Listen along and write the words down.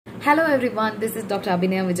Hello everyone, this is Dr.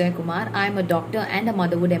 Abhinaya Vijay Kumar. I am a doctor and a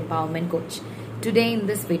motherhood empowerment coach. Today in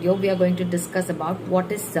this video, we are going to discuss about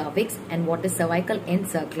what is cervix and what is cervical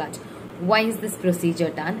encirclage. Why is this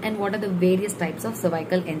procedure done and what are the various types of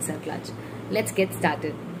cervical encirclage? Let's get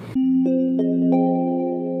started.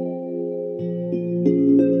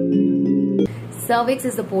 Cervix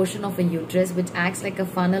is the portion of a uterus which acts like a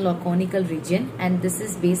funnel or conical region, and this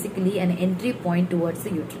is basically an entry point towards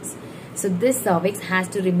the uterus. So this cervix has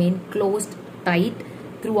to remain closed tight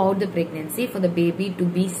throughout the pregnancy for the baby to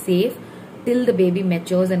be safe till the baby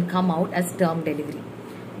matures and come out as term delivery.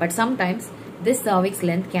 But sometimes this cervix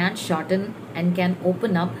length can shorten and can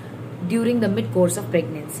open up during the mid-course of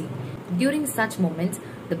pregnancy. During such moments,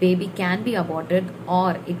 the baby can be aborted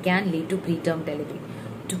or it can lead to preterm delivery.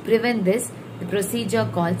 To prevent this, the procedure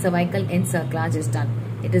called cervical encirclage is done.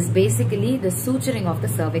 It is basically the suturing of the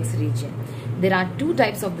cervix region. There are two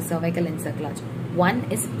types of the cervical encirclage. One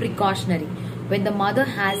is precautionary, when the mother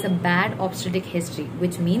has a bad obstetric history,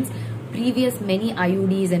 which means previous many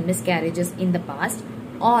IUDs and miscarriages in the past,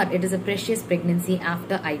 or it is a precious pregnancy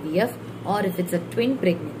after IVF, or if it's a twin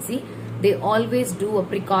pregnancy, they always do a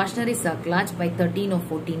precautionary cerclage by 13 or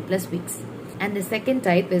 14 plus weeks. And the second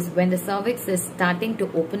type is when the cervix is starting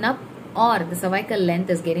to open up or the cervical length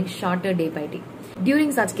is getting shorter day by day.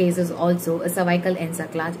 During such cases also a cervical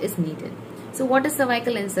encirclage is needed. So what is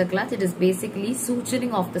cervical encirclage? It is basically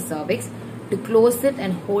suturing of the cervix to close it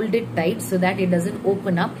and hold it tight so that it doesn't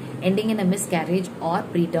open up, ending in a miscarriage or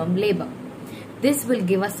preterm labor. This will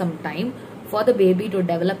give us some time for the baby to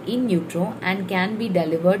develop in utero and can be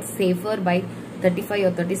delivered safer by 35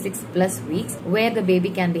 or 36 plus weeks, where the baby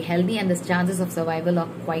can be healthy and the chances of survival are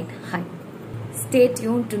quite high. Stay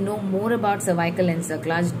tuned to know more about cervical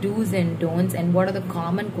encirclage, do's and don'ts, and what are the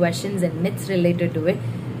common questions and myths related to it.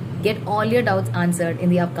 Get all your doubts answered in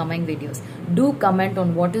the upcoming videos. Do comment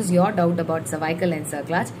on what is your doubt about cervical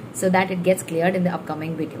encirclage so that it gets cleared in the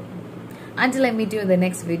upcoming video. Until I meet you in the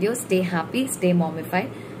next video, stay happy, stay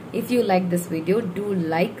mommified. If you like this video, do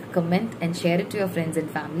like, comment and share it to your friends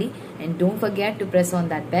and family. And don't forget to press on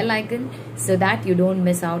that bell icon so that you don't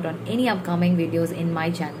miss out on any upcoming videos in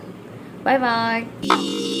my channel. Bye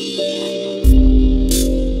bye.